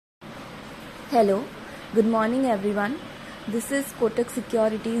Hello, good morning everyone. This is Kotak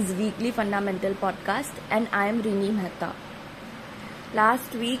Securities weekly fundamental podcast and I am Rini Mehta.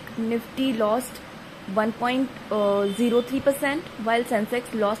 Last week Nifty lost 1.03% while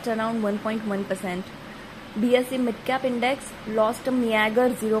Sensex lost around 1.1%. BSE Midcap Index lost a meager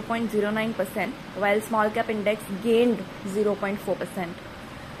 0.09% while SmallCap Index gained 0.4%.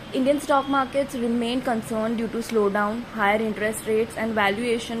 Indian stock markets remain concerned due to slowdown, higher interest rates and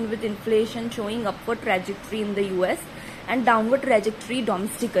valuation, with inflation showing upward trajectory in the US and downward trajectory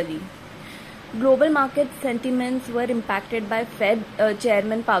domestically. Global market sentiments were impacted by Fed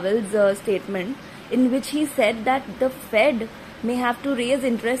Chairman Powell's statement, in which he said that the Fed may have to raise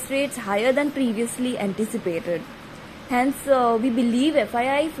interest rates higher than previously anticipated. Hence, we believe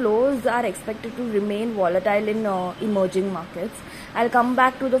FII flows are expected to remain volatile in emerging markets. I'll come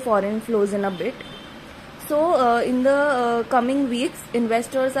back to the foreign flows in a bit. So, in the coming weeks,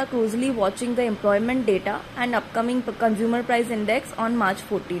 investors are closely watching the employment data and upcoming consumer price index on March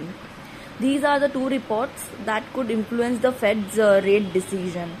 14. These are the two reports that could influence the Fed's rate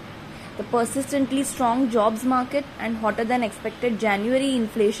decision. The persistently strong jobs market and hotter than expected January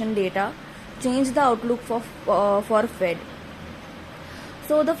inflation data changed the outlook for Fed.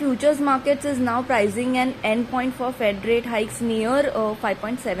 So the futures markets is now pricing an endpoint for Fed rate hikes near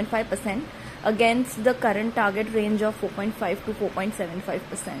 5.75% against the current target range of 4.5 to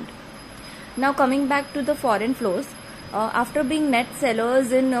 4.75%. Now coming back to the foreign flows, after being net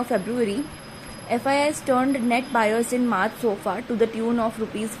sellers in February, FIIs turned net buyers in March so far to the tune of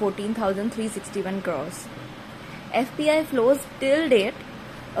rupees 14,361 crores. FPI flows till date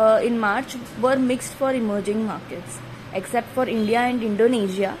in March were mixed for emerging markets. Except for India and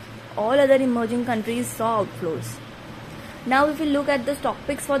Indonesia, all other emerging countries saw outflows. Now if we look at the stock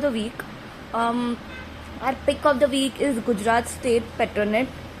picks for the week, our pick of the week is Gujarat State Petronet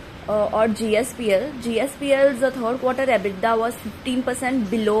or GSPL. GSPL's third quarter EBITDA was 15%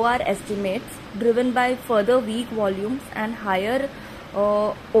 below our estimates, driven by further weak volumes and higher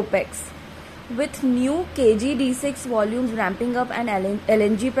opex. With new KG-D6 volumes ramping up and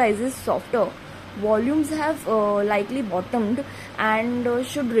LNG prices softer, volumes have likely bottomed and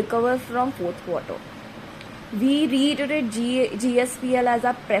should recover from fourth quarter. We reiterate GSPL as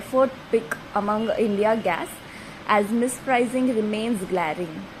our preferred pick among India gas, as mispricing remains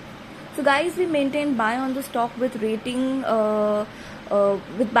glaring. So guys, we maintain buy on the stock with rating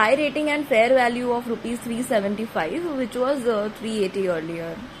with buy rating and fair value of rupees 375, which was 380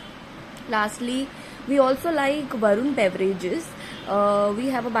 earlier. Lastly, we also like Varun Beverages. We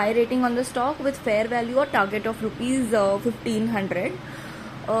have a buy rating on the stock with fair value or target of rupees 1500.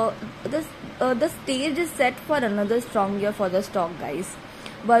 The stage is set for another strong year for the stock, guys.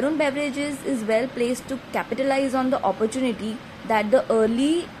 Varun Beverages is well placed to capitalize on the opportunity that the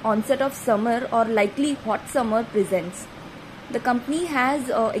early onset of summer or likely hot summer presents. The company has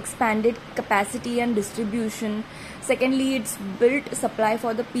expanded capacity and distribution. Secondly, it's built supply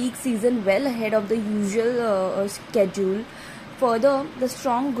for the peak season well ahead of the usual schedule. Further, the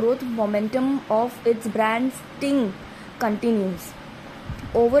strong growth momentum of its brand Sting continues.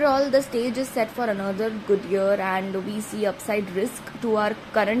 Overall, the stage is set for another good year and we see upside risk to our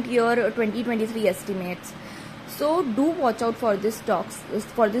current year 2023 estimates. So do watch out for this stock,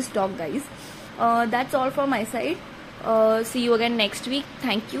 guys. That's all from my side. See you again next week.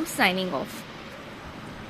 Thank you. Signing off.